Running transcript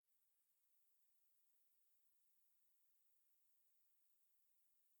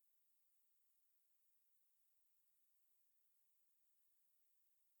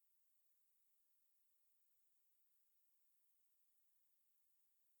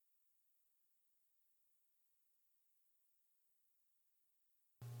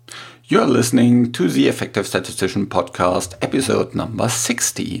You're listening to the Effective Statistician podcast, episode number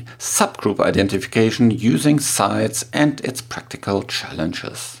 60, Subgroup Identification Using Sites and Its Practical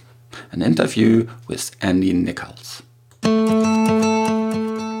Challenges. An interview with Andy Nichols.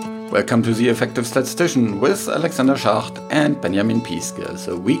 Welcome to the Effective Statistician with Alexander Schacht and Benjamin Pieske,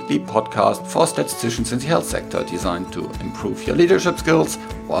 the weekly podcast for statisticians in the health sector designed to improve your leadership skills,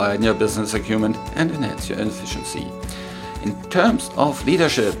 widen your business acumen, and enhance your efficiency. In terms of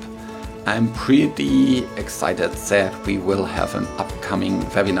leadership, I'm pretty excited that we will have an upcoming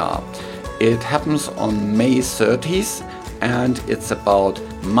webinar. It happens on May 30th and it's about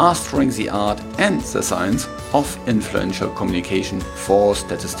mastering the art and the science of influential communication for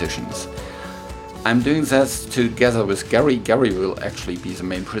statisticians. I'm doing this together with Gary. Gary will actually be the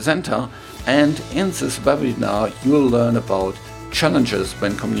main presenter, and in this webinar you'll learn about challenges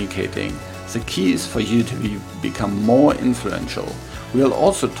when communicating, the keys for you to become more influential. We'll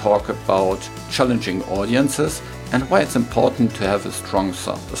also talk about challenging audiences and why it's important to have a strong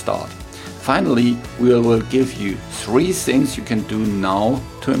start. Finally, we will give you 3 things you can do now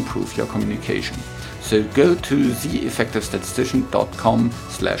to improve your communication. So go to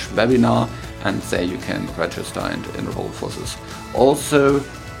theeffectivestatistician.com/webinar and there you can register and enroll for this. Also,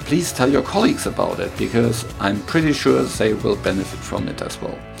 please tell your colleagues about it because I'm pretty sure they will benefit from it as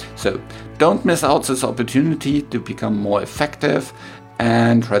well. So don't miss out this opportunity to become more effective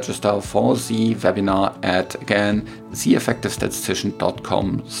and register for the webinar at, again,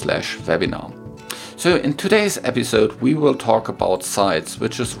 theeffectivestatistician.com/webinar. So in today's episode, we will talk about sites,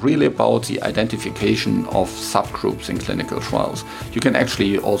 which is really about the identification of subgroups in clinical trials. You can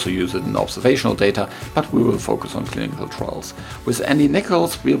actually also use it in observational data, but we will focus on clinical trials. With Andy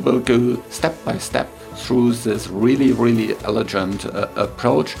Nichols, we will go step by step through this really elegant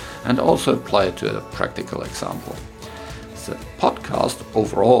approach and also apply it to a practical example. The podcast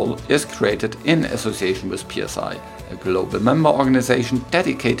overall is created in association with PSI, a global member organization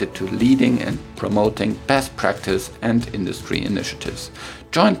dedicated to leading and promoting best practice and industry initiatives.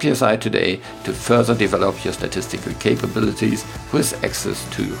 Join PSI today to further develop your statistical capabilities with access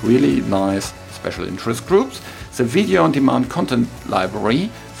to really nice special interest groups, the video on demand content library,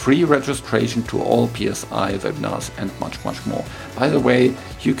 free registration to all PSI webinars, and much more. By the way,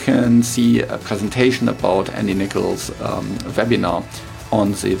 you can see a presentation about Andy Nichols' webinar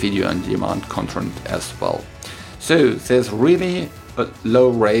on the video on demand content as well. So there's really low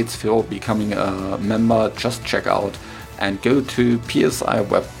rates for becoming a member. Just check out and go to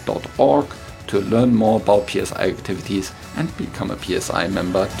psiweb.org to learn more about PSI activities and become a PSI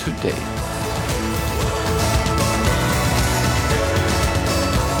member today.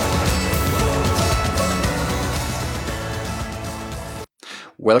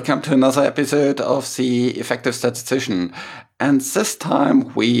 Welcome to another episode of the Effective Statistician. And this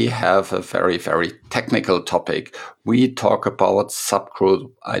time we have a very technical topic. We talk about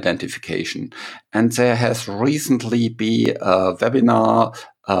subgroup identification. And there has recently been a webinar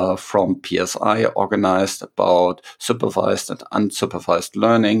from PSI organized about supervised and unsupervised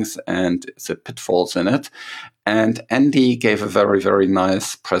learnings and the pitfalls in it. And Andy gave a very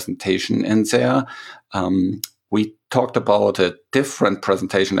nice presentation in there. We talked about a different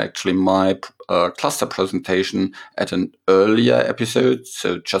presentation, actually my cluster presentation at an earlier episode.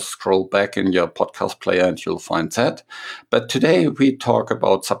 So just scroll back in your podcast player and you'll find that. But today we talk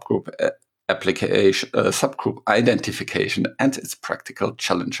about subgroup subgroup identification and its practical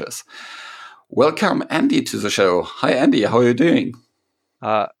challenges. Welcome, Andy, to the show. Hi, Andy. How are you doing?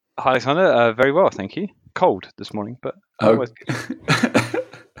 Hi, Alexander. Very well, thank you. Cold this morning, but otherwise good.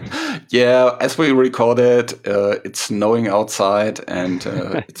 Yeah, as we recorded, it's snowing outside and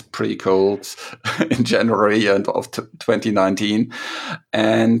it's pretty cold in January and of 2019.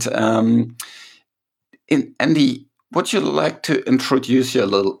 And Andy, would you like to introduce you a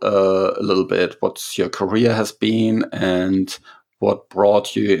little bit? What your career has been and what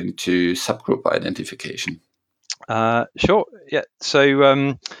brought you into subgroup identification? Sure. Yeah.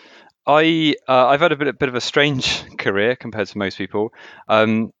 So I've had a bit of a strange career compared to most people.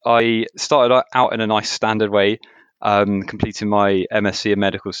 I started out in a nice standard way, completing my MSc in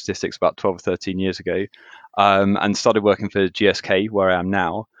medical statistics about 12 or 13 years ago, and started working for GSK, where I am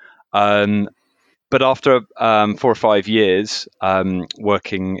now. But after 4 or 5 years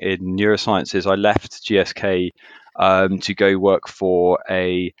working in neurosciences, I left GSK to go work for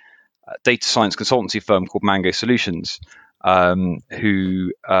a data science consultancy firm called Mango Solutions,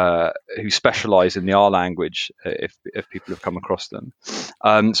 who specialize in the R language, if people have come across them.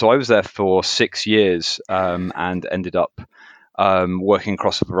 So I was there for 6 years and ended up working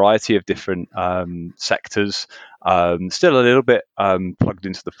across a variety of different sectors. Still a little bit plugged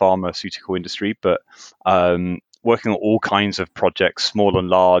into the pharmaceutical industry, but working on all kinds of projects, small and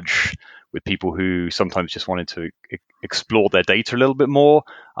large, with people who sometimes just wanted to explore their data a little bit more.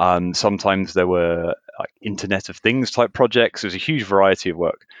 Sometimes there were like Internet of Things type projects. There's a huge variety of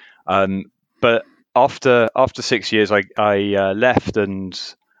work. But after 6 years, I left and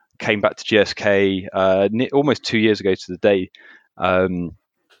came back to GSK almost 2 years ago to the day, and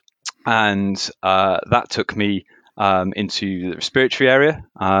that took me into the respiratory area,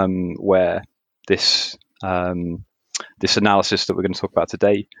 where this analysis that we're going to talk about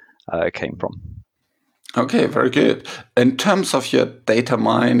today came from. Okay, very good. In terms of your data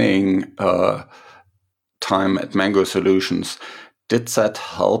mining time at Mango Solutions, did that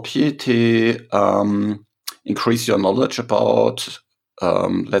help you to increase your knowledge about,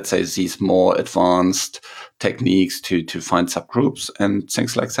 let's say, these more advanced techniques to find subgroups and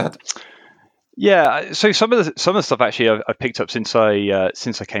things like that? Yeah, so some of the stuff actually I've picked up since I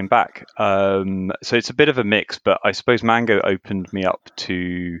came back. So it's a bit of a mix, but I suppose Mango opened me up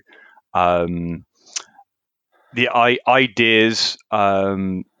to the ideas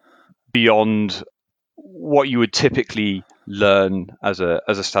beyond what you would typically learn as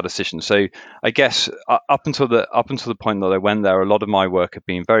a statistician. So I guess up until the point that I went there, a lot of my work had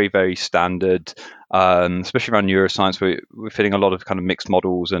been very, very standard, especially around neuroscience. We're fitting a lot of kind of mixed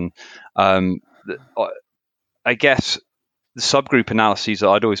models, and I guess the subgroup analyses that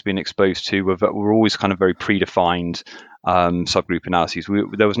I'd always been exposed to were always kind of very predefined subgroup analyses.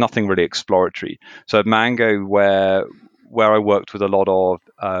 There was nothing really exploratory. So at Mango, where I worked with a lot of,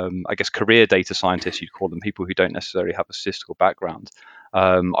 I guess, career data scientists, you'd call them, people who don't necessarily have a statistical background,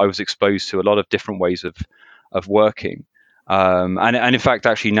 I was exposed to a lot of different ways of working. And in fact,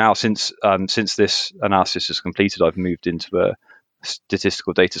 actually now, since this analysis is completed, I've moved into a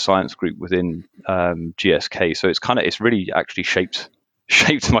statistical data science group within GSK. So it's really actually shaped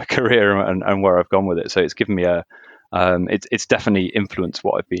my career and where I've gone with it. So it's given me it's definitely influenced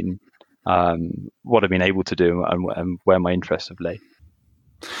what I've been able to do and where my interests have lay.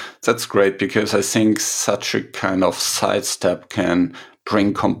 That's great, because I think such a kind of sidestep can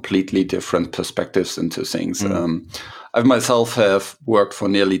bring completely different perspectives into things. I myself have worked for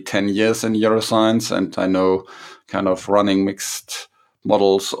nearly 10 years in neuroscience, and I know kind of running mixed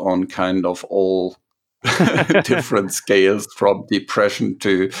models on kind of all different scales, from depression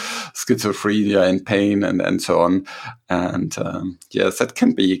to schizophrenia and pain and so on. And yes, that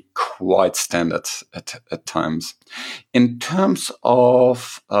can be quite standard at times. In terms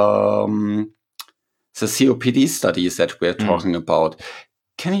of the COPD studies that we're talking about,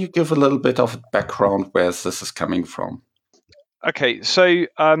 can you give a little bit of background where this is coming from? Okay, so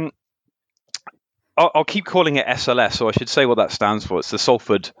I'll keep calling it SLS, or I should say what that stands for. It's the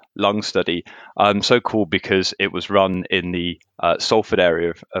Salford Lung Study. So cool because it was run in the Salford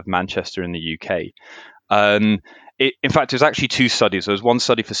area of Manchester in the UK. In fact, there's actually two studies. There was one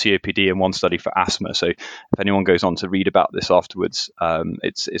study for COPD and one study for asthma. So if anyone goes on to read about this afterwards,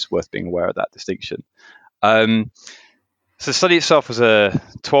 it's worth being aware of that distinction. So the study itself was a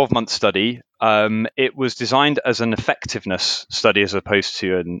 12-month study. It was designed as an effectiveness study as opposed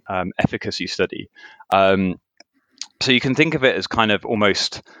to an efficacy study. So you can think of it as kind of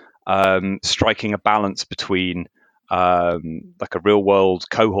almost striking a balance between like a real-world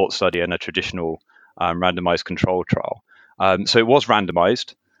cohort study and a traditional randomized control trial. So it was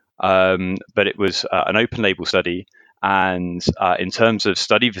randomized, but it was an open-label study. And in terms of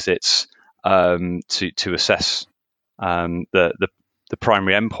study visits to assess the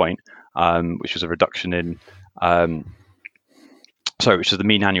primary endpoint, which was a reduction in, which is the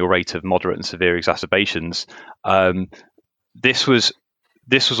mean annual rate of moderate and severe exacerbations. This was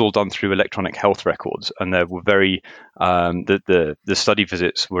all done through electronic health records, and there were the study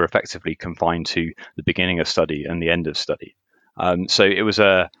visits were effectively confined to the beginning of study and the end of study. So it was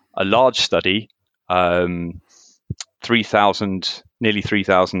a large study, nearly 3,000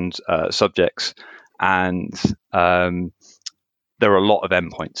 subjects, and there are a lot of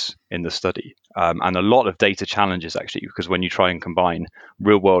endpoints in the study, and a lot of data challenges, actually, because when you try and combine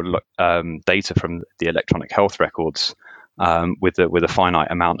real-world data from the electronic health records with a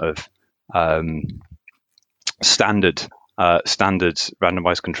finite amount of standard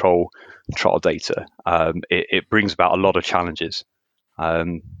randomized control trial data, it brings about a lot of challenges.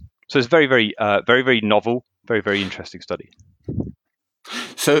 So it's very, very novel, very, very interesting study.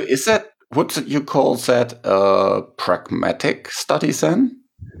 So is that, would you call that a pragmatic study then?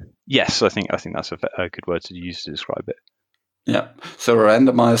 Yes, I think that's a good word to use to describe it. Yeah. So a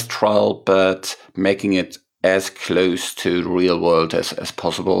randomized trial, but making it as close to real world as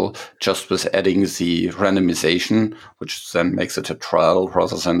possible, just with adding the randomization, which then makes it a trial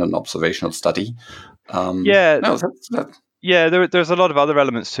rather than an observational study. Yeah. No, Yeah, there's a lot of other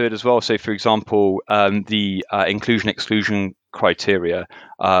elements to it as well. So, for example, the inclusion-exclusion criteria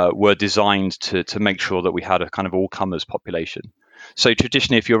were designed to make sure that we had a kind of all-comers population. So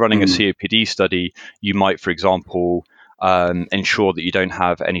traditionally, if you're running a COPD study, you might, for example, ensure that you don't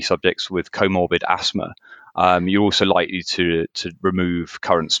have any subjects with comorbid asthma. You're also likely to remove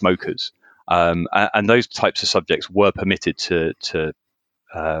current smokers. And those types of subjects were permitted to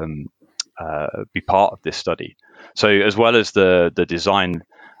be part of this study. So as well as the design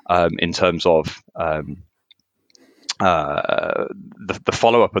in terms of the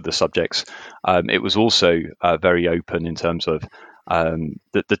follow-up of the subjects, it was also very open in terms of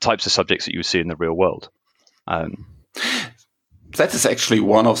the types of subjects that you would see in the real world. That is actually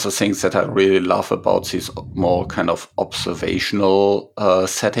one of the things that I really love about these more kind of observational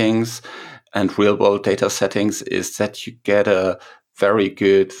settings and real-world data settings, is that you get a very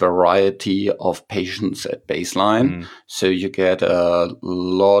good variety of patients at baseline. So you get a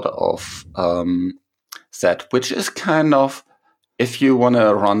lot of that, which is kind of, if you want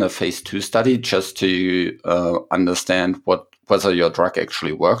to run a phase 2 study just to understand whether your drug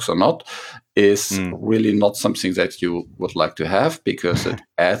actually works or not, is really not something that you would like to have, because it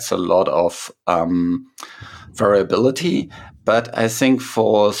adds a lot of variability. But I think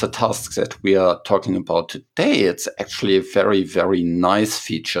for the tasks that we are talking about today, it's actually a very, very nice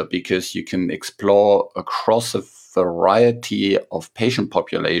feature, because you can explore across a variety of patient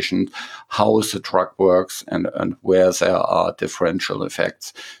populations how the drug works and where there are differential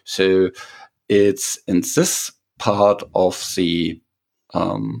effects. So it's in this part of the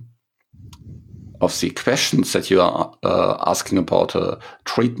questions that you are asking about a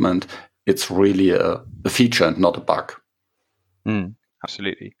treatment, it's really a feature and not a bug.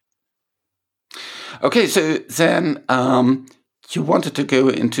 Absolutely. Okay, so then you wanted to go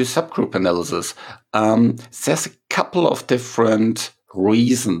into subgroup analysis. There's a couple of different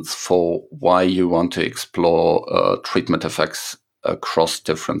reasons for why you want to explore treatment effects across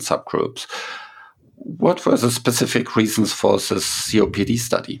different subgroups. What were the specific reasons for this COPD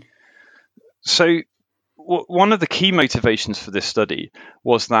study? So one of the key motivations for this study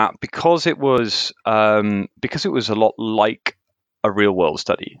was that because it was a lot like a real world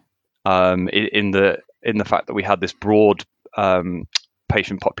study, in the fact that we had this broad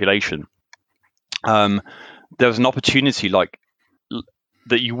patient population, there was an opportunity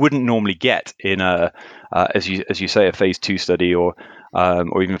that you wouldn't normally get in a as you say, a phase 2 study or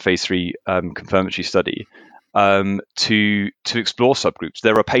even a phase 3 confirmatory study, to explore subgroups.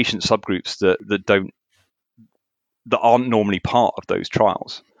 There are patient subgroups that aren't normally part of those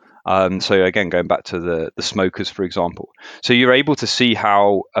trials. So again, going back to the smokers, for example, so you're able to see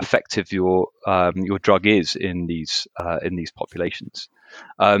how effective your drug is in these populations.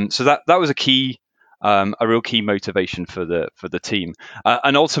 So that was a real key motivation for the team.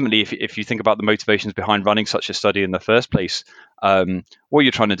 And ultimately, if you think about the motivations behind running such a study in the first place, what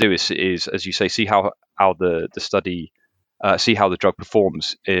you're trying to do is, as you say, see how the study, see how the drug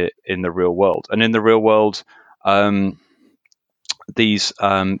performs in the real world. And in the real world, these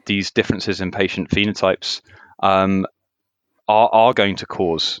differences in patient phenotypes are going to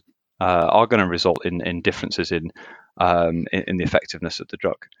result in differences in the effectiveness of the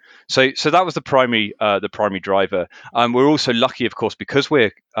drug. So that was the primary driver. We're also lucky, of course, because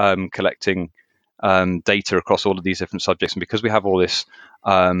we're collecting data across all of these different subjects, and because we have all this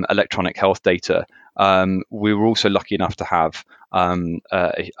electronic health data, we were also lucky enough to have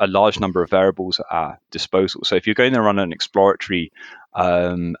a large number of variables at our disposal. So if you're going to run an exploratory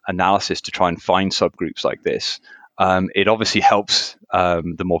analysis to try and find subgroups like this, it obviously helps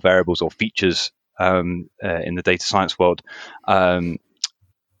the more variables or features in the data science world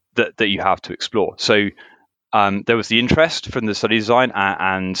that you have to explore. So there was the interest from the study design,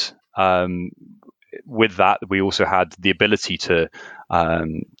 and with that, we also had the ability to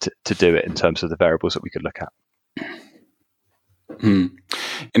do it in terms of the variables that we could look at.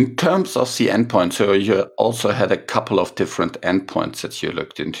 In terms of the endpoint, so you also had a couple of different endpoints that you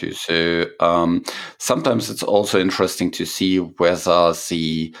looked into. So sometimes it's also interesting to see whether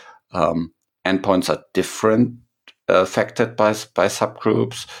the endpoints are different affected by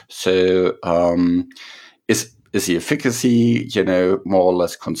subgroups. So is the efficacy, more or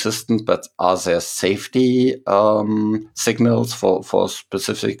less consistent, but are there safety signals for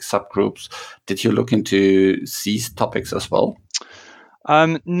specific subgroups? Did you look into these topics as well?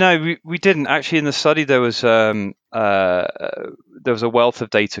 No, we didn't actually. In the study, there was a wealth of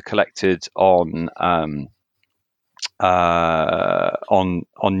data collected on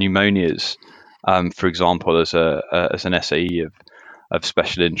pneumonias, for example, as an SAE of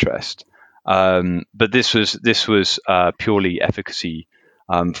special interest. But this was purely efficacy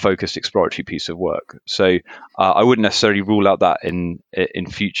focused exploratory piece of work. So I wouldn't necessarily rule out that in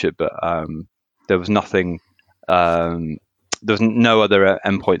future, but there was nothing. There was no other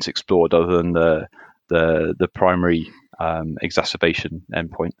endpoints explored other than the primary exacerbation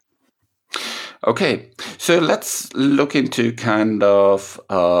endpoint. Okay, so let's look into kind of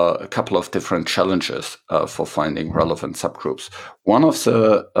a couple of different challenges for finding relevant subgroups. One of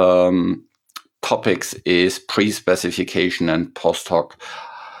the topics is pre-specification and post-hoc.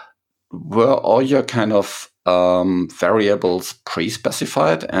 Were all your kind of variables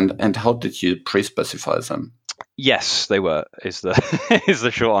pre-specified, and how did you pre-specify them? Yes, they were. Is the is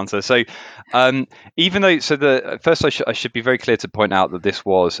the short answer. So, even though first I should be very clear to point out that this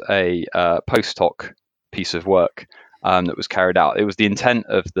was a post hoc piece of work that was carried out. It was the intent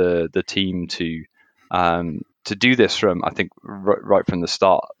of the team to do this from, I think, right from the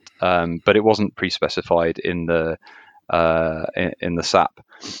start, but it wasn't pre-specified in the SAP.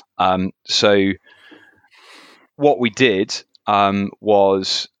 So what we did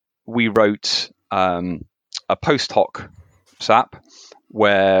was we wrote a post hoc SAP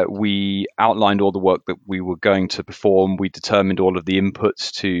where we outlined all the work that we were going to perform. We determined all of the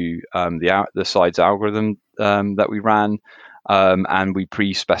inputs to the sides algorithm that we ran, and we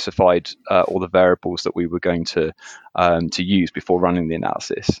pre-specified all the variables that we were going to use before running the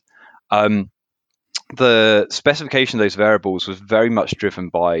analysis. The specification of those variables was very much driven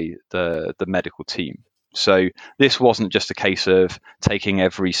by the medical team. So this wasn't just a case of taking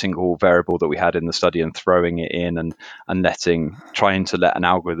every single variable that we had in the study and throwing it in and trying to let an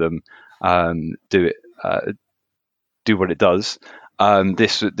algorithm do what it does.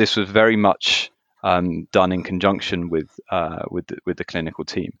 This was very much done in conjunction with the clinical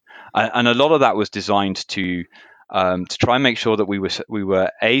team, and a lot of that was designed to try and make sure that we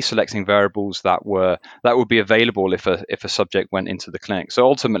were selecting variables that would be available if a subject went into the clinic. So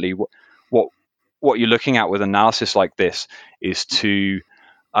ultimately, what you're looking at with analysis like this is to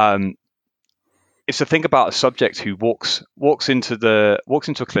think about a subject who walks into a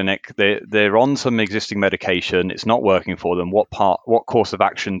clinic. They're on some existing medication. It's not working for them. What course of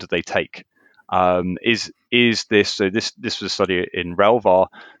action do they take? Is this so? This was a study in Relvar.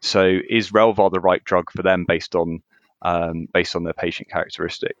 So is Relvar the right drug for them based on their patient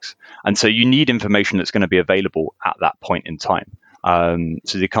characteristics? And so you need information that's going to be available at that point in time.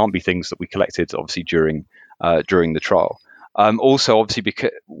 So there can't be things that we collected obviously during the trial. Also, obviously, because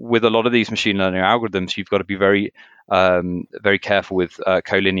with a lot of these machine learning algorithms, you've got to be very careful with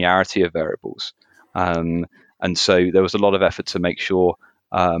collinearity of variables. And so there was a lot of effort to make sure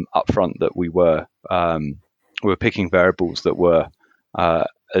upfront that we were picking variables that were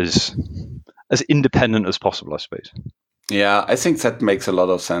as independent as possible, I suppose. Yeah, I think that makes a lot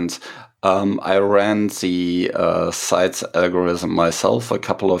of sense. I ran the sites algorithm myself a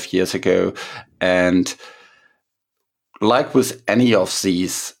couple of years ago, and like with any of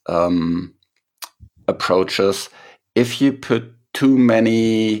these approaches, if you put too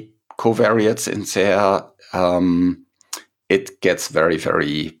many covariates in there, it gets very,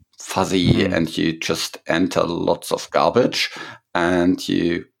 very fuzzy, and you just enter lots of garbage, and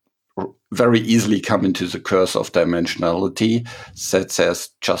you very easily come into the curse of dimensionality that there's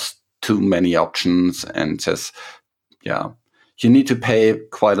just too many options, and you need to pay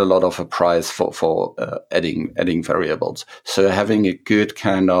quite a lot of a price for adding variables. So having a good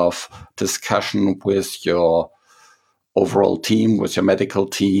kind of discussion with your overall team, with your medical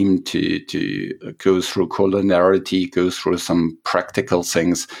team, to go through collinearity, go through some practical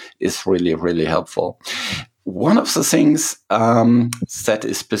things is really, really helpful. One of the things that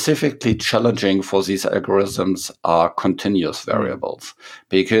is specifically challenging for these algorithms are continuous variables.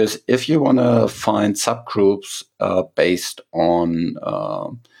 Because if you want to find subgroups based on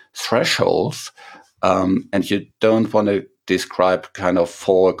thresholds, and you don't want to describe kind of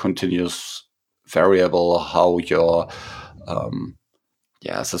for a continuous variable how your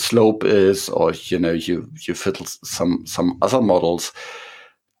the slope is, or you fit some other models,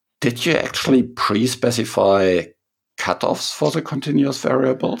 did you actually pre-specify cutoffs for the continuous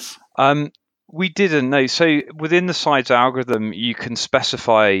variables? We didn't, no. So within the sides algorithm, you can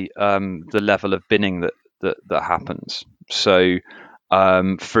specify the level of binning that happens. So,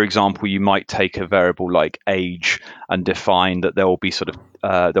 for example, you might take a variable like age and define that there will be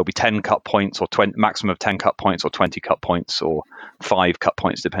there'll be 10 cut points, or 20, maximum of 10 cut points, or 20 cut points, or 5 cut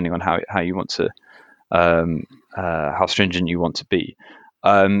points, depending on how you want to how stringent you want to be.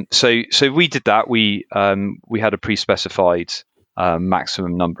 So we did that. We had a pre-specified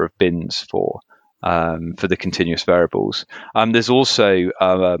maximum number of bins for the continuous variables. There's also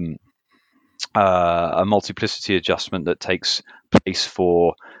a multiplicity adjustment that takes place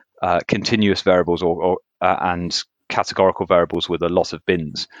for continuous variables and categorical variables with a lot of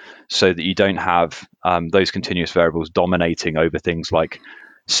bins, so that you don't have those continuous variables dominating over things like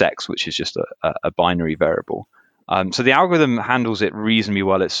sex, which is just a binary variable. So the algorithm handles it reasonably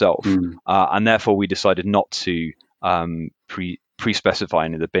well itself, and therefore we decided not to pre-specify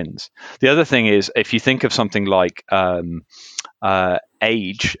any of the bins. The other thing is, if you think of something like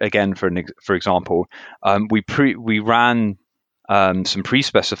age, again, for example, we ran some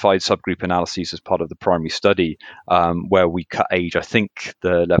pre-specified subgroup analyses as part of the primary study, where we cut age. I think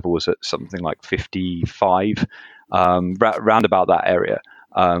the level was at something like 55, round about that area,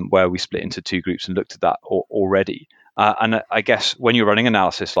 where we split into two groups and looked at that already. And I guess when you're running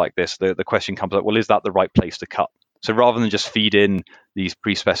analysis like this, the question comes up, well, is that the right place to cut? So rather than just feed in these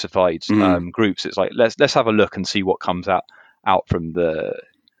pre-specified groups, it's like, let's have a look and see what comes out from the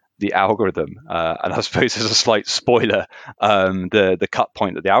algorithm. And I suppose as a slight spoiler, the cut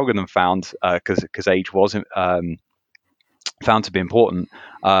point that the algorithm found, because age was found to be important,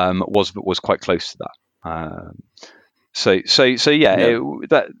 was quite close to that. So yeah,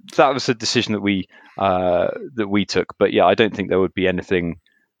 that was a decision that we took. But yeah, I don't think there would be anything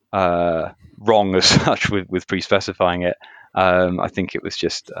wrong as such with pre-specifying it. I think it was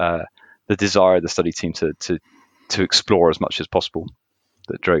just the desire of the study team to explore as much as possible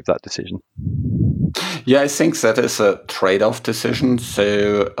that drove that decision. Yeah, I think that is a trade-off decision.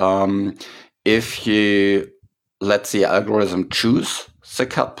 So if you let the algorithm choose the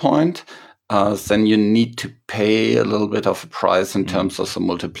cut point, then you need to pay a little bit of a price in terms of the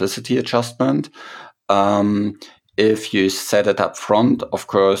multiplicity adjustment. If you set it up front, of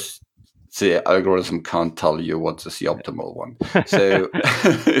course, the algorithm can't tell you what is the optimal one. So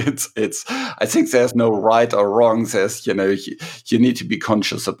it's. I think there's no right or wrong. There's you need to be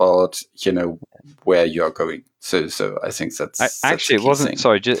conscious about where you're going. So I think that's actually it wasn't.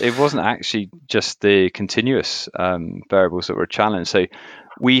 Sorry, it wasn't actually just the continuous variables that were a challenge. So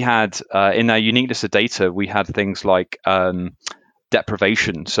we had in our uniqueness of data, we had things like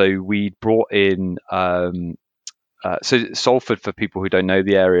deprivation. So we brought in. So Salford, for people who don't know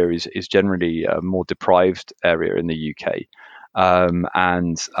the area, is generally a more deprived area in the UK,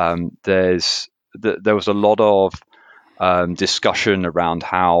 and there was a lot of discussion around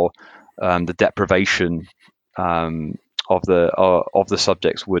how the deprivation of the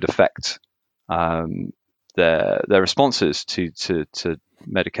subjects would affect their responses to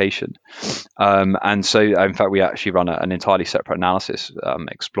medication. And so, in fact, we actually run an entirely separate analysis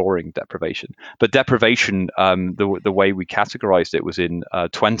exploring deprivation. But deprivation, the way we categorized it was in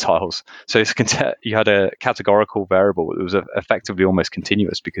twentiles. So you had a categorical variable that was effectively almost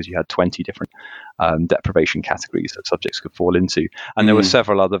continuous, because you had 20 different deprivation categories that subjects could fall into. And there were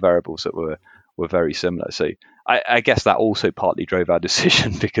several other variables that were very similar. So I guess that also partly drove our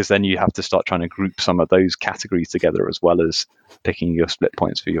decision, because then you have to start trying to group some of those categories together, as well as picking your split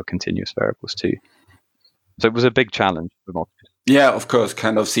points for your continuous variables too. So it was a big challenge. Yeah, of course,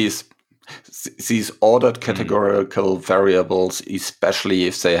 kind of these ordered categorical variables, especially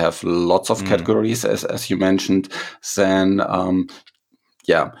if they have lots of categories, as you mentioned, then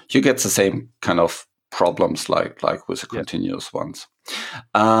you get the same kind of problems like with the continuous ones.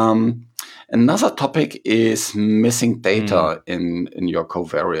 Another topic is missing data in your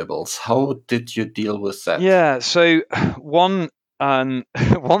covariables. How did you deal with that? Yeah, so one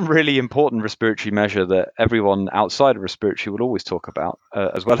really important respiratory measure that everyone outside of respiratory will always talk about,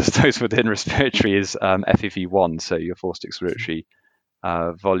 as well as those within respiratory, is FEV1, so your forced expiratory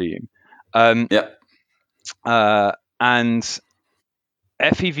volume. And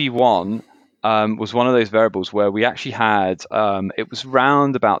FEV1 was one of those variables where we actually had, it was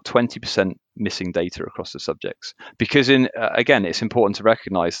around about 20% missing data across the subjects. Because again, it's important to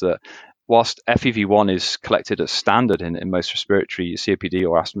recognize that whilst FEV1 is collected as standard in most respiratory COPD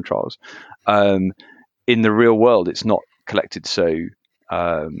or asthma trials, in the real world, it's not collected so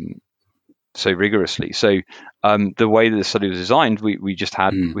rigorously. So the way that the study was designed, we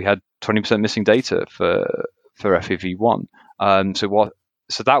had 20% missing data for FEV1.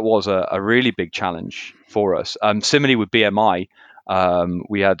 So that was a really big challenge for us. Similarly with BMI,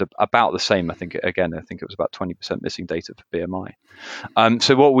 we had about the same. I think it was about 20% missing data for BMI.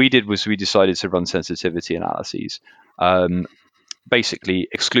 So what we did was we decided to run sensitivity analyses, basically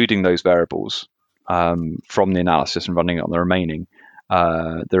excluding those variables from the analysis and running it on the remaining.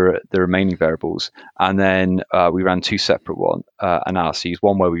 the remaining variables, and then we ran two separate analyses.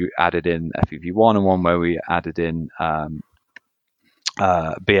 One where we added in FEV1, and one where we added in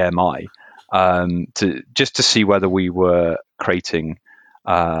BMI, to see whether we were creating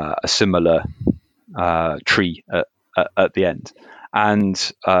a similar tree at the end. And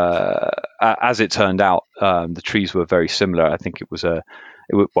as it turned out, the trees were very similar. I think it was a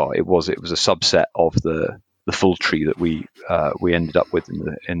subset of the full tree that we ended up with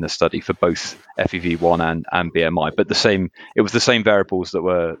in the study for both FEV1 and BMI. But it was the same variables that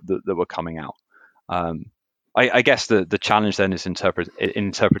were coming out. I guess the challenge then is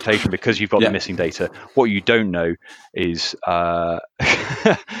interpretation, because you've got the missing data. What you don't know is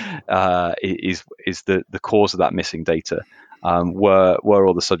is the cause of that missing data. Were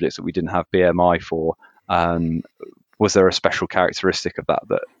all the subjects that we didn't have BMI for? Was there a special characteristic of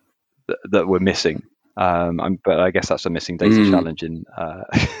that we're missing? But I guess that's a missing data challenge in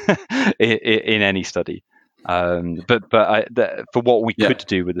any study. But for what we could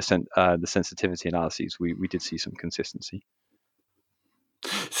do with the sensitivity analyses, we did see some consistency.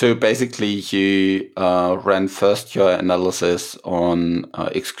 So basically, you ran first your analysis on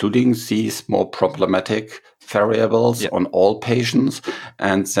excluding these more problematic variables on all patients,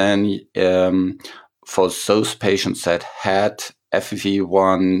 and then for those patients that had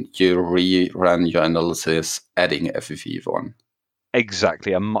FEV1, you rerun your analysis adding FEV1.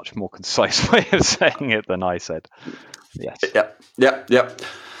 Exactly, a much more concise way of saying it than I said. Yes. Yeah.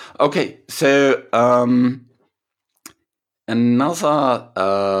 Okay, so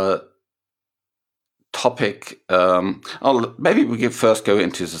another topic. Maybe we can first go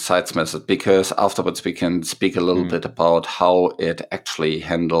into the sites method, because afterwards we can speak a little bit about how it actually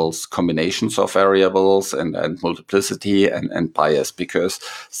handles combinations of variables and multiplicity and bias, because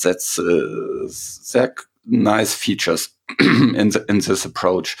they're nice features in this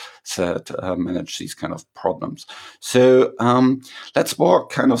approach that manage these kind of problems. So let's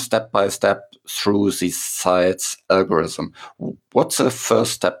walk kind of step by step through the sites algorithm. What's the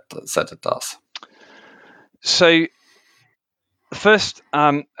first step that it does? So first,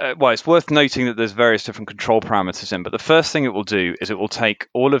 it's worth noting that there's various different control parameters in, but the first thing it will do is it will take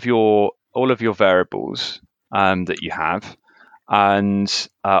all of your variables that you have and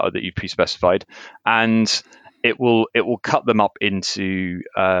or that you pre-specified, and it will cut them up into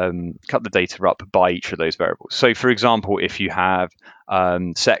cut the data up by each of those variables. So, for example, if you have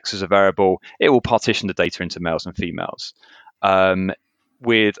sex as a variable, it will partition the data into males and females.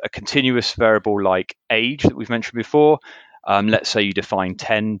 With a continuous variable like age that we've mentioned before, let's say you define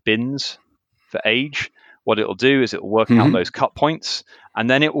 10 bins for age, what it will do is it will work out those cut points, and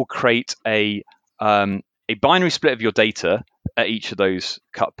then it will create a binary split of your data at each of those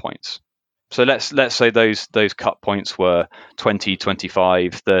cut points. So let's say those cut points were 20,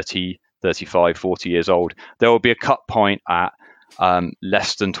 25, 30, 35, 40 years old. There will be a cut point at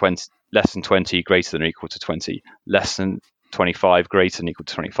less than 20, greater than or equal to 20, less than 25, greater than or equal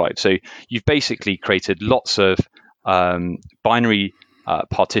to 25. So you've basically created lots of binary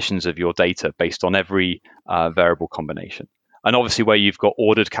partitions of your data based on every variable combination. And obviously, where you've got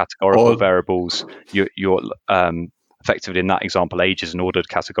ordered categorical variables, you're effectively, in that example, age is an ordered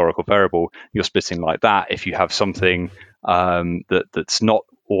categorical variable. You're splitting like that. If you have something that's not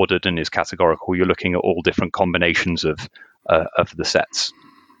ordered and is categorical, you're looking at all different combinations of the sets.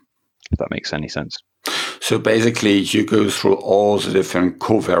 If that makes any sense. So basically, you go through all the different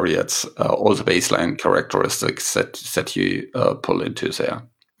covariates, all the baseline characteristics that you pull into there.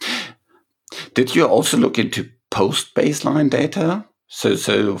 Did you also look into post-baseline data?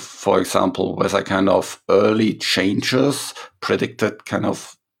 So, for example, whether kind of early changes predicted kind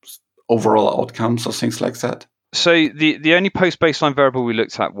of overall outcomes or things like that? So the only post-baseline variable we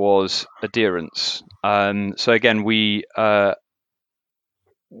looked at was adherence. So again, we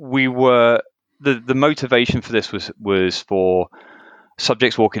were the motivation for this was for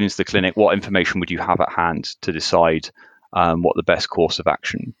subjects walking into the clinic. What information would you have at hand to decide what the best course of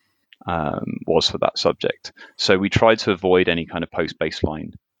action was for that subject? So we tried to avoid any kind of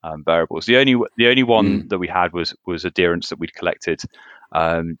post-baseline variables. The only one that we had was adherence that we'd collected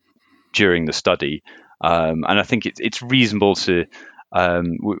during the study, and I think it's reasonable to,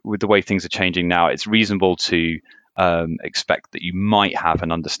 with the way things are changing now, it's reasonable to expect that you might have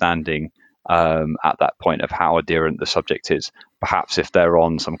an understanding at that point of how adherent the subject is, perhaps if they're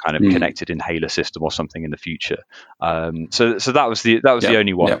on some kind of connected inhaler system or something in the future. So that was the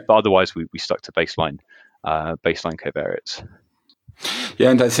only one, but otherwise we stuck to baseline covariates.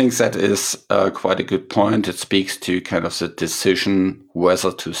 Yeah, and I think that is quite a good point. It speaks to kind of the decision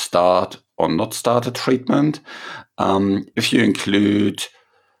whether to start or not started treatment. If you include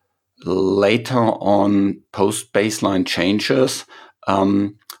later on post-baseline changes,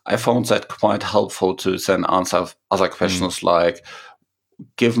 I found that quite helpful to then answer other questions like,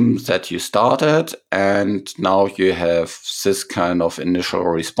 given that you started and now you have this kind of initial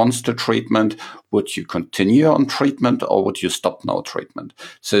response to treatment, would you continue on treatment or would you stop now treatment?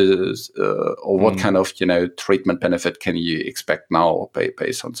 So, or what kind of, treatment benefit can you expect now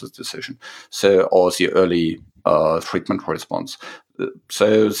based on this decision? So, or the early treatment response.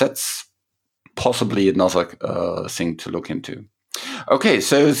 So that's possibly another thing to look into. Okay,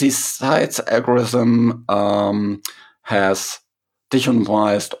 so the sites algorithm has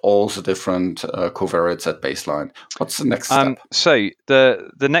dehumanized all the different covariates at baseline. What's the next step? So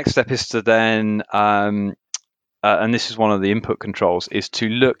the next step is to then, and this is one of the input controls, is to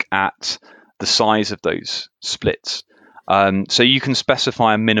look at the size of those splits. So you can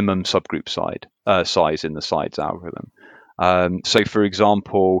specify a minimum subgroup size in the sides algorithm. So for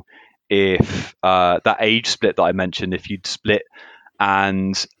example, if that age split that I mentioned, if you'd split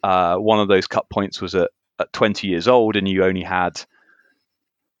and one of those cut points was at 20 years old and you only had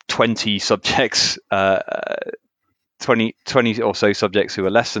 20 subjects, 20 or so subjects who were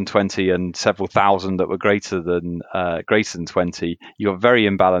less than 20 and several thousand that were greater than 20, you've got very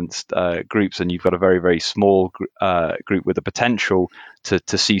imbalanced groups, and you've got a very, very small group with the potential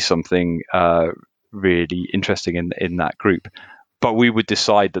to see something really interesting in that group. But we would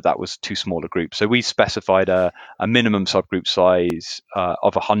decide that was too small a group. So we specified a minimum subgroup size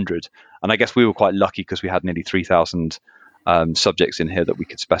of 100. And I guess we were quite lucky because we had nearly 3,000 subjects in here that we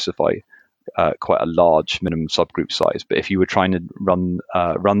could specify quite a large minimum subgroup size. But if you were trying to run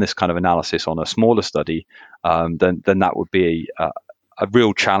this kind of analysis on a smaller study, then that would be a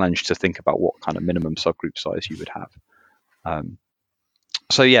real challenge to think about what kind of minimum subgroup size you would have.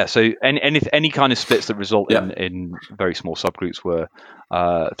 So any kind of splits that result in very small subgroups were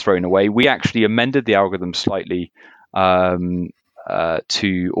thrown away. We actually amended the algorithm slightly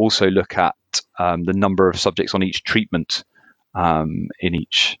to also look at the number of subjects on each treatment in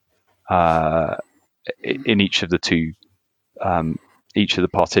each of the two each of the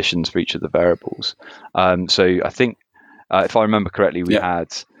partitions for each of the variables. So I think if I remember correctly, we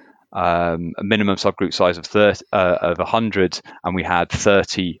had a minimum subgroup size of 100, and we had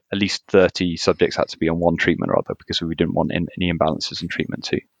at least 30 subjects had to be on one treatment or other because we didn't want any imbalances in treatment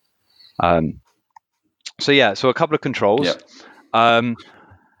too. So a couple of controls.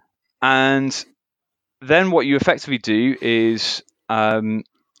 And then what you effectively do is run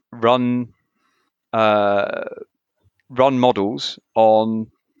models on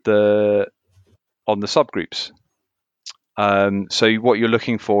the subgroups. So what you're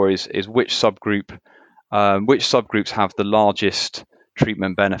looking for is which subgroups have the largest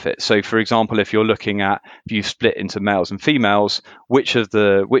treatment benefit. So for example, if you're looking at, if you split into males and females, which of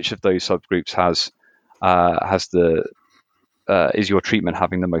those subgroups is your treatment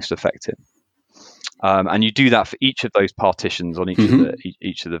having the most effect in? And you do that for each of those partitions on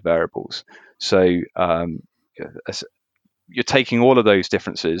each of the variables. So you're taking all of those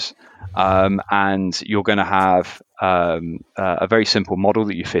differences, and you're going to have a very simple model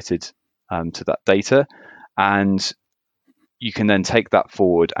that you fitted to that data, and you can then take that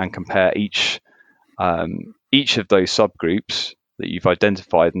forward and compare each of those subgroups that you've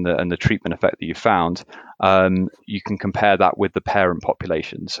identified and the treatment effect that you found. You can compare that with the parent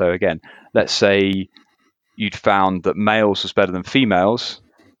population. So again, let's say you'd found that males was better than females.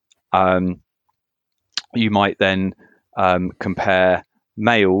 You might then compare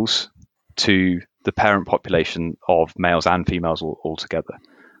males to the parent population of males and females all together.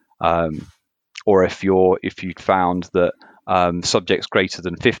 Or if you'd found that subjects greater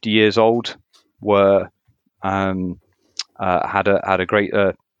than 50 years old were had a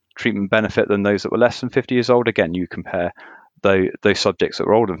greater treatment benefit than those that were less than 50 years old, again you compare those subjects that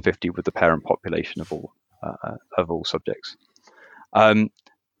were older than 50 with the parent population of all subjects. And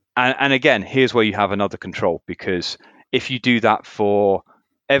again, here's where you have another control, because if you do that for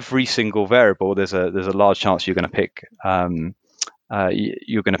every single variable, there's a large chance you're going to pick a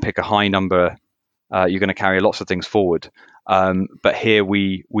high number. You're going to carry lots of things forward. But here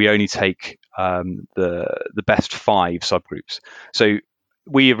we only take the best 5 subgroups. So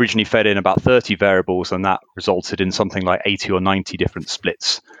we originally fed in about 30 variables, and that resulted in something like 80 or 90 different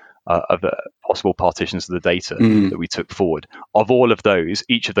splits of possible partitions of the data that we took forward. Of all of those,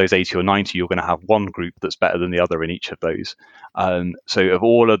 each of those 80 or 90, you're going to have one group that's better than the other in each of those. So of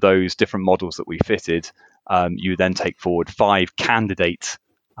all of those different models that we fitted, you then take forward 5 candidate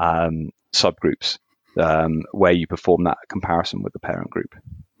subgroups where you perform that comparison with the parent group.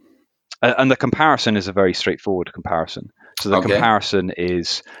 And the comparison is a very straightforward comparison. So the comparison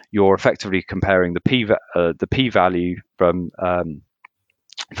is you're effectively comparing the p-value from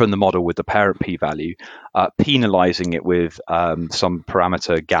the model with the parent p-value, penalizing it with some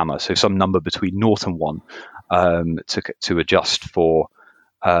parameter gamma, so some number between 0 and 1, to adjust for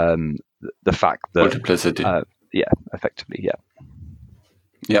the fact that multiplicity. Effectively,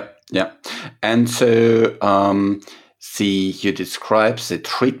 Yeah. And so you describe the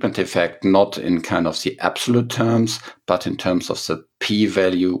treatment effect not in kind of the absolute terms, but in terms of the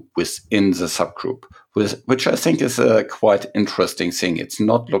p-value within the subgroup, which I think is a quite interesting thing. It's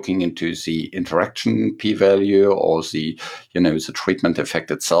not looking into the interaction p-value or the treatment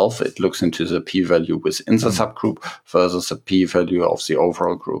effect itself. It looks into the p-value within the subgroup versus the p-value of the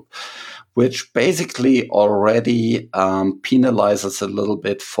overall group, which basically already penalizes a little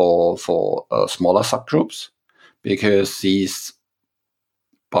bit for smaller subgroups, because these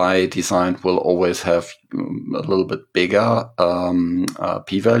by design will always have a little bit bigger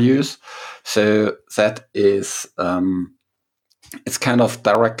p-values. So that is it's kind of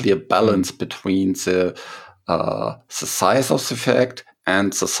directly a balance between the size of the effect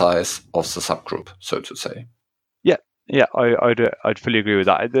and the size of the subgroup, so to say. Yeah, I'd fully agree with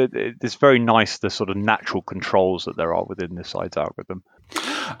that. It's very nice, the sort of natural controls that there are within the size algorithm.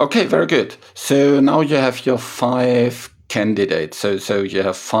 Okay, very good. So now you have your 5 candidates. So you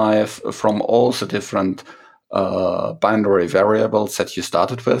have 5 from all the different binary variables that you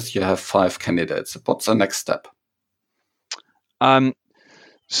started with. You have 5 candidates. What's the next step?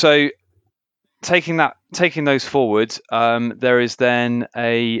 So taking those forward, there is then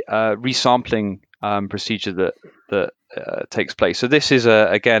a resampling procedure that takes place. So this is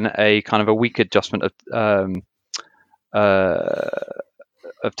again a kind of a weak adjustment of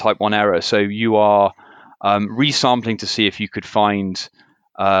type 1 error. So you are resampling to see if you could find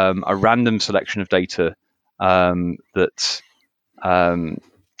a random selection of data that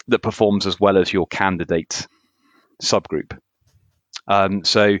performs as well as your candidate subgroup.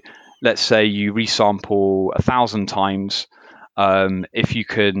 So let's say you resample 1,000 times. If you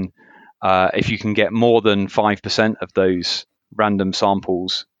can get more than 5% of those random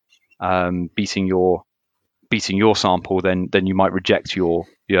samples beating your sample, then you might reject your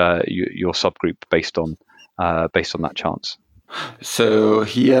subgroup based on that chance. So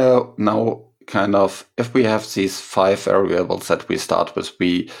here now, kind of, if we have these 5 variables that we start with,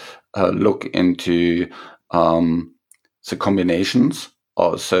 we look into the combinations.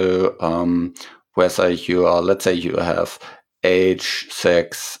 Also, whether you are, let's say you have age,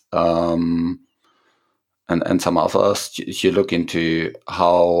 sex, and some others, you look into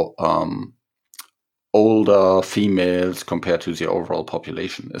how older females compared to the overall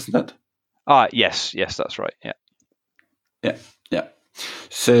population, isn't it? Yes, that's right. Yeah.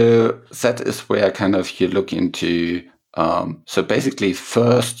 So that is where kind of you look into. So basically,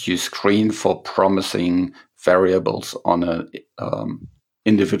 first you screen for promising variables on a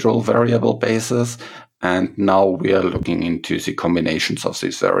individual variable basis, and now we are looking into the combinations of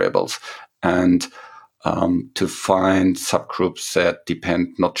these variables, and to find subgroups that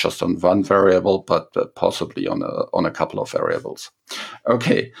depend not just on one variable, but possibly on a couple of variables.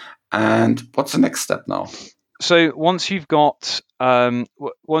 Okay, and what's the next step now? So once you've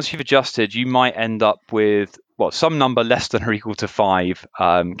adjusted, you might end up with some number less than or equal to 5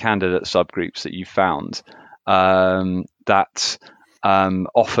 candidate subgroups that you've found that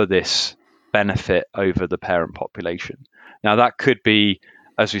offer this benefit over the parent population. Now that could be,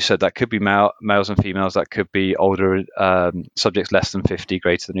 as we said, that could be males and females. That could be older subjects less than 50,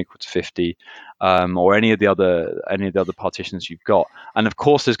 greater than or equal to 50, or any of the other partitions you've got. And of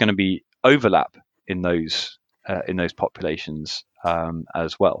course, there's going to be overlap in those populations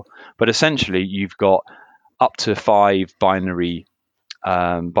as well. But essentially, you've got up to 5 binary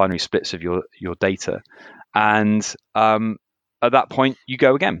splits of your data, and at that point, you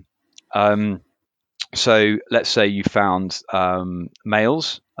go again. So let's say you found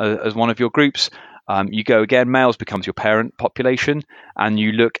males as one of your groups. You go again, males becomes your parent population, and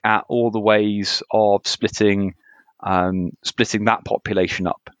you look at all the ways of splitting that population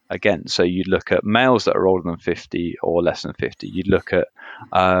up again. So you'd look at males that are older than 50 or less than 50. You'd look at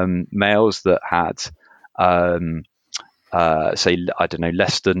males that had, say, I don't know,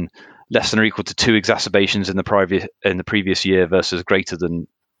 less than or equal to 2 exacerbations in the previous year versus greater than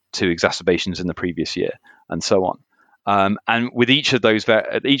 2 exacerbations in the previous year, and so on. And with each of those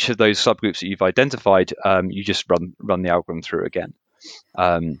subgroups that you've identified, you just run the algorithm through again.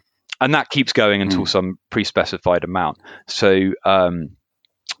 And that keeps going until some pre-specified amount. So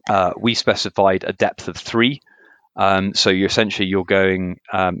we specified a depth of 3 So you're going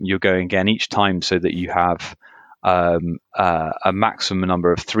again each time, so that you have a maximum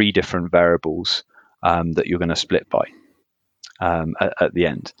number of 3 different variables that you're going to split by at the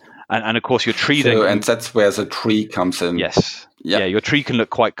end. And of course, your tree then. And that's where the tree comes in. Yes. Yeah, your tree can look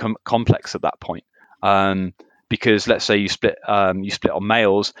quite complex at that point. Because let's say you split on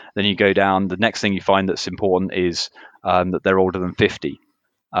males, then you go down. The next thing you find that's important is that they're older than 50.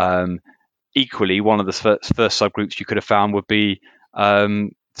 Equally, one of the first subgroups you could have found would be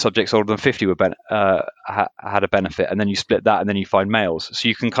subjects older than 50 had a benefit, and then you split that, and then you find males. So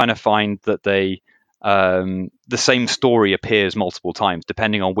you can kind of find that the same story appears multiple times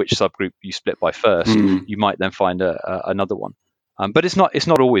depending on which subgroup you split by first. You might then find another one, but it's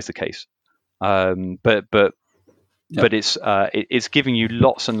not always the case. But it's giving you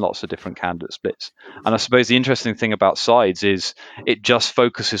lots and lots of different candidate splits. And I suppose the interesting thing about sides is it just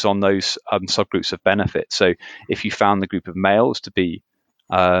focuses on those subgroups of benefit. So if you found the group of males to be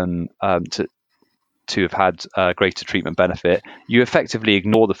to have had greater treatment benefit, you effectively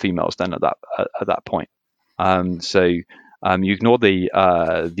ignore the females then at that point. So you ignore the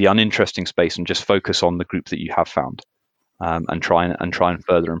uninteresting space and just focus on the group that you have found, and try and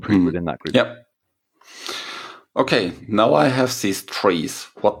further improve within that group. Yep. Okay, now I have these trees.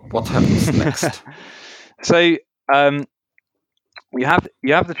 What happens next? So you have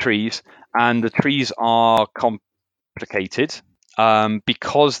the trees, and the trees are complicated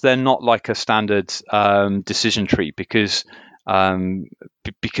because they're not like a standard decision tree, because many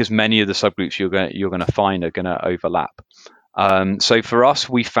of the subgroups you're going to find are going to overlap. So for us,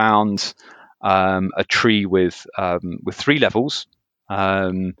 we found a tree with 3 levels.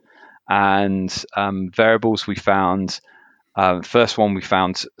 And variables we found. First one, we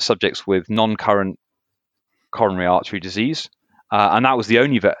found subjects with non-current coronary artery disease, and that was the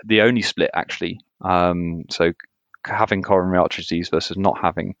only split actually. So having coronary artery disease versus not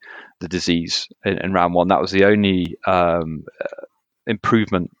having the disease in round 1, that was the only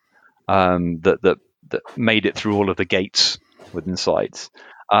improvement that made it through all of the gates within sides.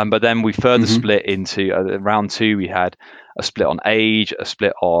 But then we further split into round 2. We had a split on age, a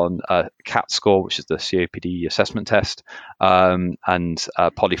split on CAT score, which is the COPD assessment test, and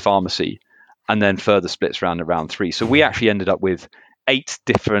polypharmacy, and then further splits around round 3. So we actually ended up with 8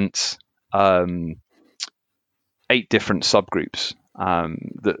 different subgroups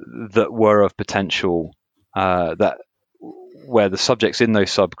that were of potential, where the subjects in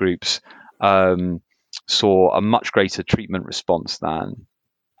those subgroups saw a much greater treatment response than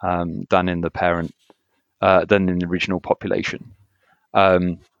in the original population.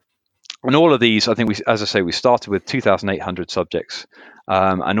 And all of these, I think we started with 2,800 subjects,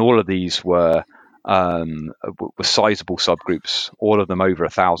 and all of these were sizable subgroups, all of them over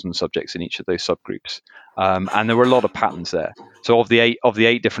 1,000 subjects in each of those subgroups. And there were a lot of patterns there. So of the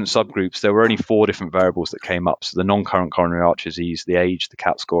eight different subgroups, there were only 4 different variables that came up. So the non-current coronary artery disease, the age, the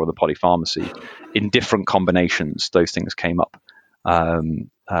CAT score, and the polypharmacy. In different combinations, those things came up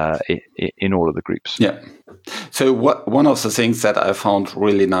in all of the groups. Yeah. So one of the things that I found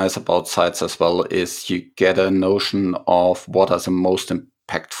really nice about sites as well is you get a notion of what are the most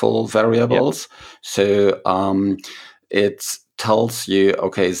impactful variables. Yep. So it tells you,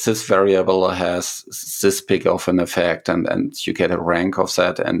 okay, this variable has this big of an effect, and you get a rank of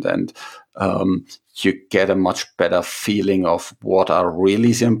that, and you get a much better feeling of what are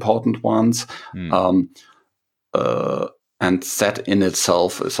really the important ones. And that in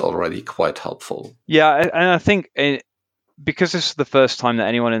itself is already quite helpful. Yeah, and I think because this is the first time that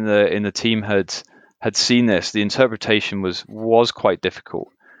anyone in the team had seen this, the interpretation was quite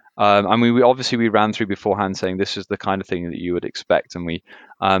difficult. I mean, we ran through beforehand saying this is the kind of thing that you would expect, and we,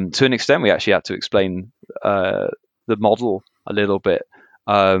 to an extent, we actually had to explain the model a little bit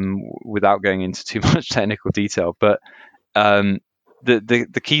without going into too much technical detail. But the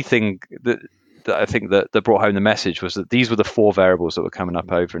key thing that I think that brought home the message was that these were the 4 variables that were coming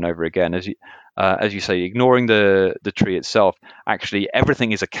up over and over again. As you say, ignoring the tree itself, actually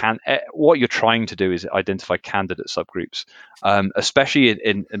everything is what you're trying to do is identify candidate subgroups. Especially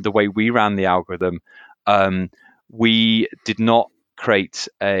in the way we ran the algorithm, we did not create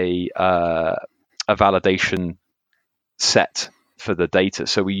a validation set for the data.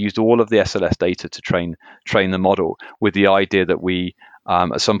 So we used all of the SLS data to train the model, with the idea that we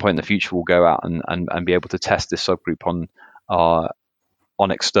at some point in the future will go out and be able to test this subgroup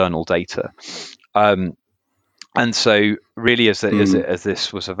on external data. And so really, as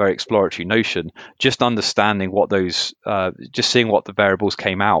this was a very exploratory notion, just understanding what those, just seeing what the variables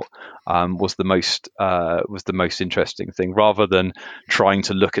came out was the most interesting thing, rather than trying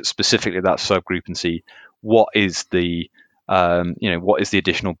to look at specifically that subgroup and see what is the what is the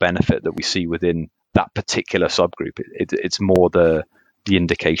additional benefit that we see within that particular subgroup. It's more the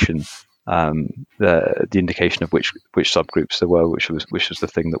indication, the indication of which subgroups there were, which was the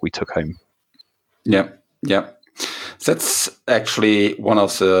thing that we took home. Yeah, yeah, that's actually one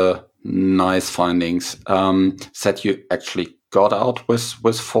of the nice findings, that you actually got out with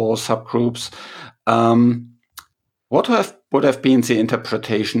 4 subgroups. What would have been the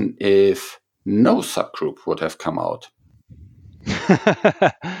interpretation if no subgroup would have come out?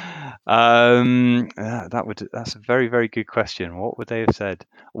 That's a very, very good question. What would they have said?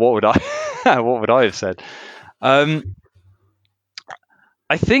 What would I what would I have said? I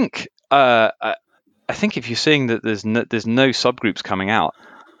think if you're seeing that there's no subgroups coming out,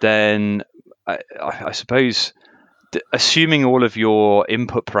 then I suppose, assuming all of your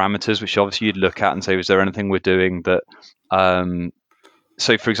input parameters, which obviously you'd look at and say, is there anything we're doing that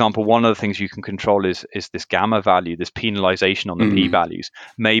so, for example, one of the things you can control is this gamma value, this penalization on the p-values.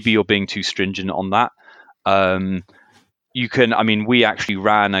 Maybe you're being too stringent on that. We actually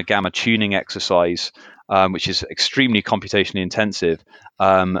ran a gamma tuning exercise, which is extremely computationally intensive,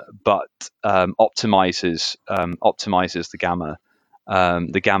 but optimizes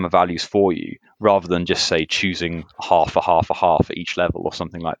the gamma values for you, rather than just say choosing half at each level or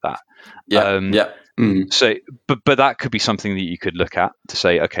something like that. So, but that could be something that you could look at to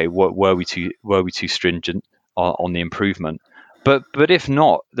say, okay, were we too stringent on the improvement? But if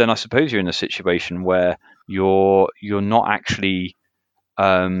not, then I suppose you're in a situation where you're not actually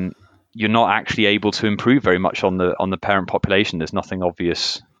able to improve very much on the parent population. There's nothing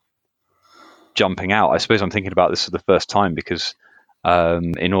obvious jumping out. I suppose I'm thinking about this for the first time because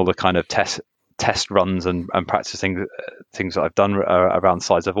in all the kind of test runs and practice things that I've done around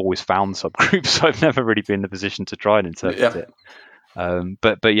size, I've always found subgroups. So I've never really been in a position to try and interpret it.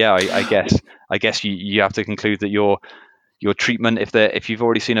 But yeah, I guess you have to conclude that your treatment, if you've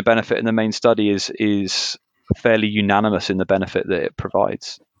already seen a benefit in the main study, is fairly unanimous in the benefit that it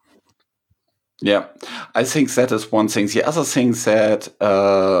provides. Yeah, I think that is one thing. The other thing that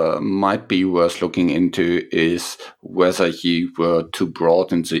might be worth looking into is whether you were too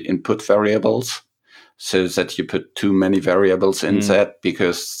broad in the input variables, so that you put too many variables in that,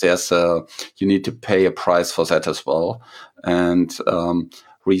 because you need to pay a price for that as well. And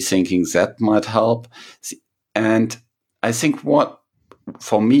rethinking that might help. And I think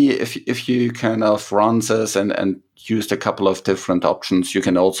for me, if you kind of run this and used a couple of different options, you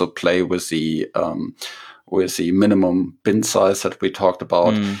can also play with the minimum bin size that we talked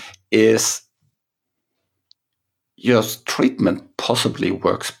about. Is your treatment possibly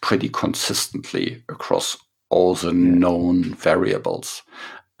works pretty consistently across all the known variables,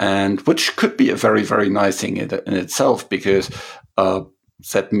 and which could be a very, very nice thing in itself, because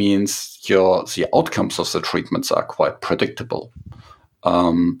that means the outcomes of the treatments are quite predictable.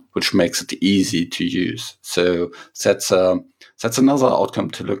 Which makes it easy to use. So that's another outcome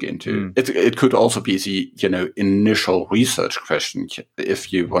to look into. It could also be the initial research question.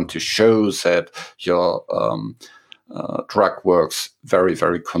 If you want to show that your drug works very,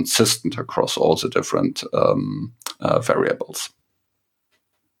 very consistent across all the different variables.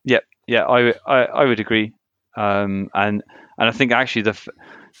 Yeah, I would agree. And I think actually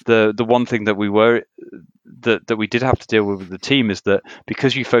the one thing that we did have to deal with the team is that,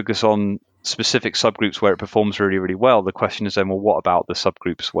 because you focus on specific subgroups where it performs really, really well, the question is then, well, what about the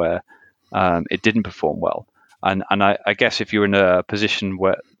subgroups where it didn't perform well? And I guess if you're in a position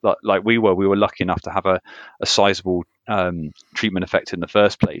where, like we were lucky enough to have a sizable treatment effect in the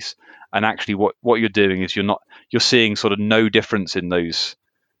first place, and actually what you're doing is you're seeing sort of no difference in those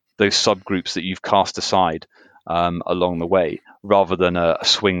subgroups that you've cast aside along the way, rather than a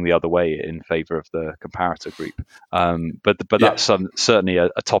swing the other way in favor of the comparator group. But that's certainly a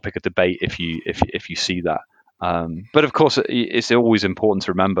topic of debate if you see that. But of course, it's always important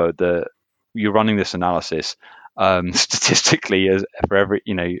to remember that you're running this analysis statistically. For every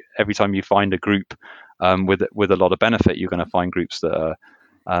time you find a group with a lot of benefit, you're going to find groups that are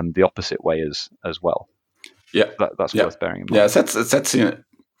the opposite way as well. Yeah, that's worth bearing in mind. Yeah, that's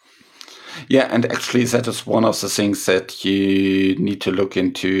yeah, and actually that is one of the things that you need to look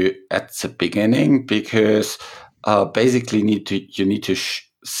into at the beginning, because basically you need to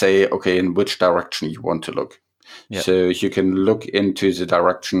say, okay, in which direction you want to look. Yeah. So you can look into the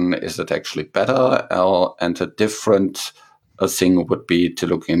direction, is it actually better? And a different thing would be to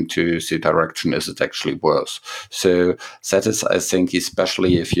look into the direction, is it actually worse? So that is, I think,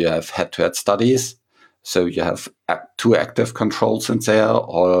 especially if you have head-to-head studies, so you have 2 active controls in there,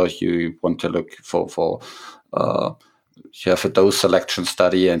 or you want to look for you have a dose selection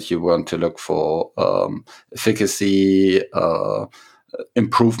study and you want to look for efficacy,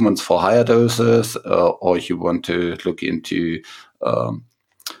 improvements for higher doses, or you want to look into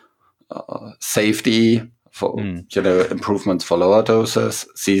safety for improvements for lower doses.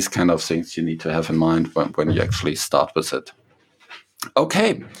 These kind of things you need to have in mind when you actually start with it.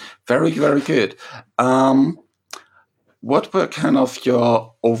 Okay, very, very good. What were kind of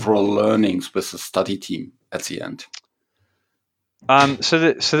your overall learnings with the study team at the end? So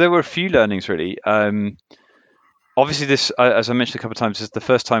there were a few learnings really. Obviously, this, as I mentioned a couple of times, is the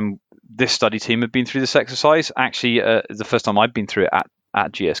first time this study team had been through this exercise. Actually, the first time I'd been through it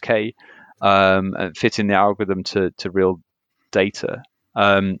at GSK, and fitting the algorithm to real data.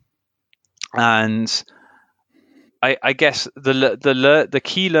 And I guess the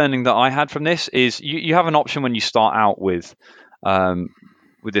key learning that I had from this is you have an option when you start out with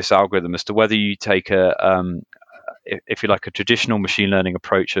this algorithm as to whether you take if you like, a traditional machine learning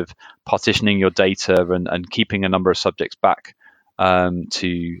approach of partitioning your data and keeping a number of subjects back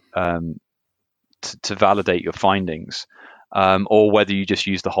to validate your findings, or whether you just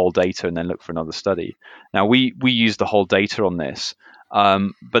use the whole data and then look for another study. Now, we use the whole data on this,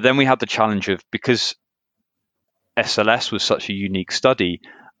 but then we had the challenge of, because SLS was such a unique study,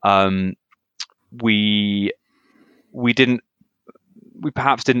 we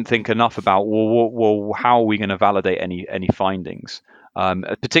perhaps didn't think enough about well how are we going to validate any findings,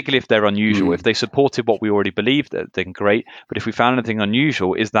 particularly if they're unusual. If they supported what we already believed, then great. But if we found anything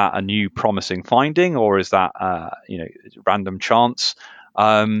unusual, is that a new promising finding, or is that random chance?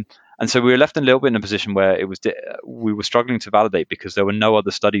 And so we were left a little bit in a position where we were struggling to validate, because there were no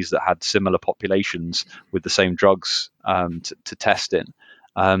other studies that had similar populations with the same drugs to test in.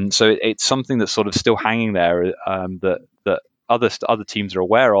 So it's something that's sort of still hanging there, that other teams are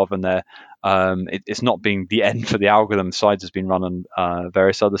aware of, and it's not being the end for the algorithm. Sides has been run on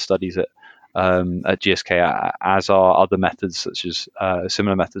various other studies at GSK, as are other methods, such as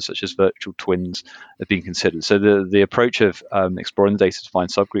similar methods such as virtual twins have been considered. So the approach of exploring the data to find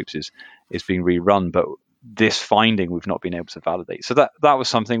subgroups is being rerun, but this finding we've not been able to validate. So that was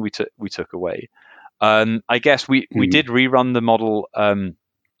something we took away. I guess we did rerun the model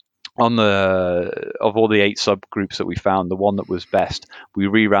of all the 8 subgroups that we found, the one that was best. We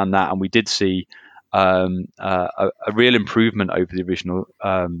reran that, and we did see a real improvement over the original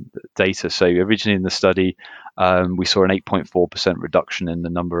data. So originally in the study, we saw an 8.4% reduction in the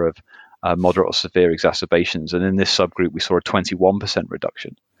number of moderate or severe exacerbations, and in this subgroup we saw a 21%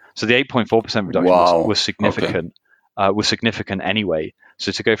 reduction. So the 8.4% reduction was significant. Okay. Was significant anyway.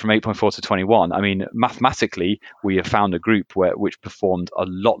 So to go from 8.4 to 21, I mean, mathematically, we have found a group which performed a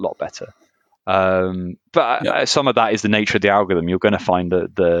lot better. But some of that is the nature of the algorithm. You're going to find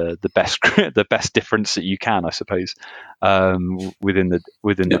the best difference that you can, I suppose, within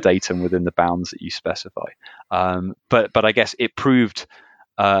the data and within the bounds that you specify. But I guess it proved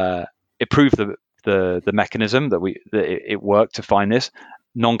the mechanism that it worked to find this.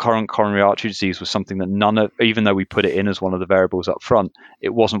 Non-current coronary artery disease was something that even though we put it in as one of the variables up front, it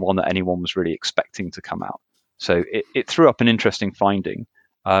wasn't one that anyone was really expecting to come out. So it threw up an interesting finding.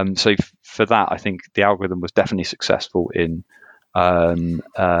 So for that, I think the algorithm was definitely successful in that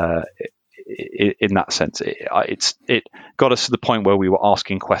sense. It got us to the point where we were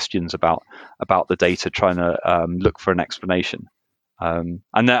asking questions about the data, trying to look for an explanation. And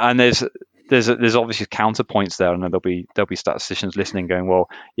there's obviously counterpoints there, and there'll be statisticians listening going, well,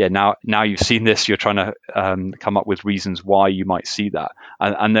 yeah, now you've seen this, you're trying to come up with reasons why you might see that,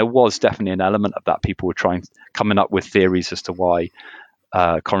 and there was definitely an element of that. People were coming up with theories as to why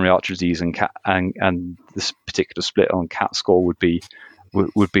coronary artery disease and this particular split on CAT score would be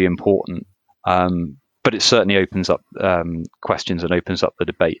important, but it certainly opens up questions and opens up the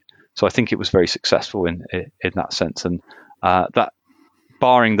debate. So I think it was very successful in that sense, and that,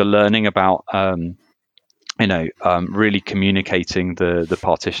 barring the learning about really communicating the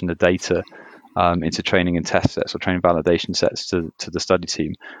partition of data into training and test sets or training validation sets to the study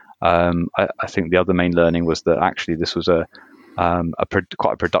team, I think the other main learning was that actually this was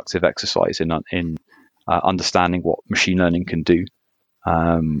quite a productive exercise in understanding what machine learning can do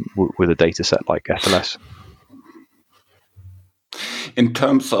with a data set like FLS. In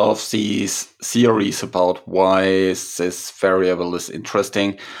terms of these theories about why this variable is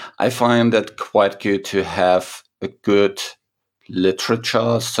interesting, I find it quite good to have a good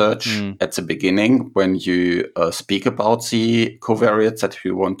literature search at the beginning when you speak about the covariates that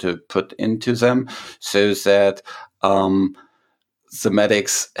you want to put into them, so that the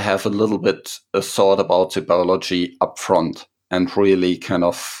medics have a little bit a thought about the biology up front and really kind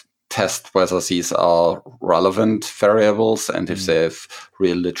of test whether these are relevant variables and if they have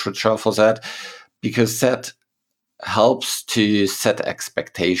real literature for that, because that helps to set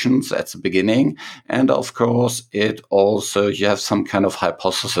expectations at the beginning. And of course, it also, you have some kind of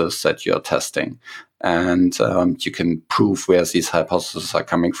hypothesis that you're testing. And you can prove where these hypotheses are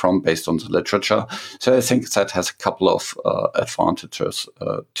coming from based on the literature. So I think that has a couple of advantages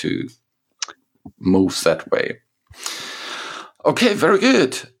to move that way. Okay, very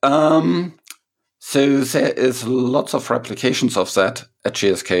good. So there is lots of replications of that at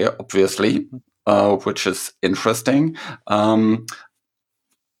GSK, obviously, which is interesting.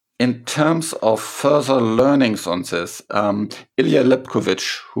 In terms of further learnings on this, Ilya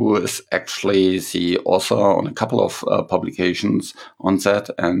Lepkovich, who is actually the author on a couple of publications on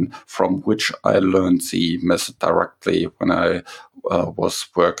that, and from which I learned the method directly when I was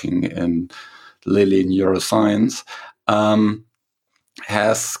working in Lilly Neuroscience,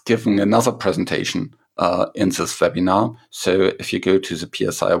 has given another presentation in this webinar. So if you go to the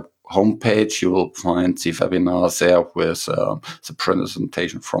PSI homepage, you will find the webinar there with the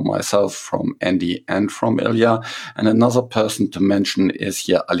presentation from myself, from Andy, and from Ilya. And another person to mention is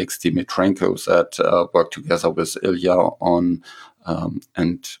here Alex Dimitrenko, that worked together with Ilya on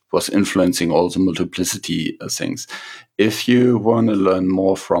and was influencing all the multiplicity things. If you want to learn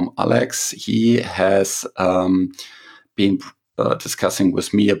more from Alex, he has been discussing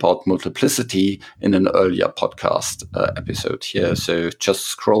with me about multiplicity in an earlier podcast episode here. So just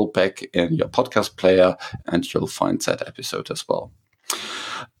scroll back in your podcast player and you'll find that episode as well.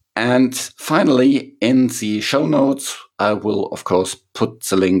 And finally, in the show notes, I will, of course, put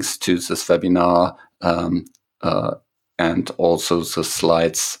the links to this webinar and also the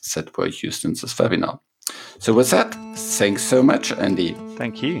slides that were used in this webinar. So with that, thanks so much, Andy.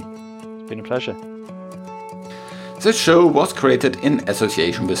 Thank you. It's been a pleasure. This show was created in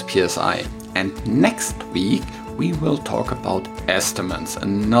association with PSI, and next week we will talk about estimates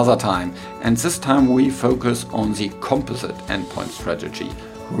another time, and this time we focus on the composite endpoint strategy.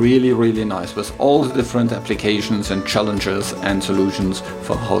 Really, really nice, with all the different applications and challenges and solutions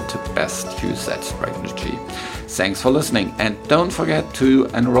for how to best use that strategy. Thanks for listening, and don't forget to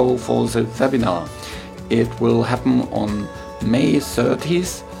enroll for the webinar. It will happen on May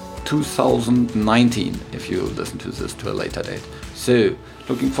 30th, 2019, if you listen to this to a later date. So,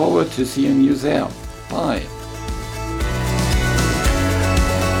 looking forward to seeing you there. Bye.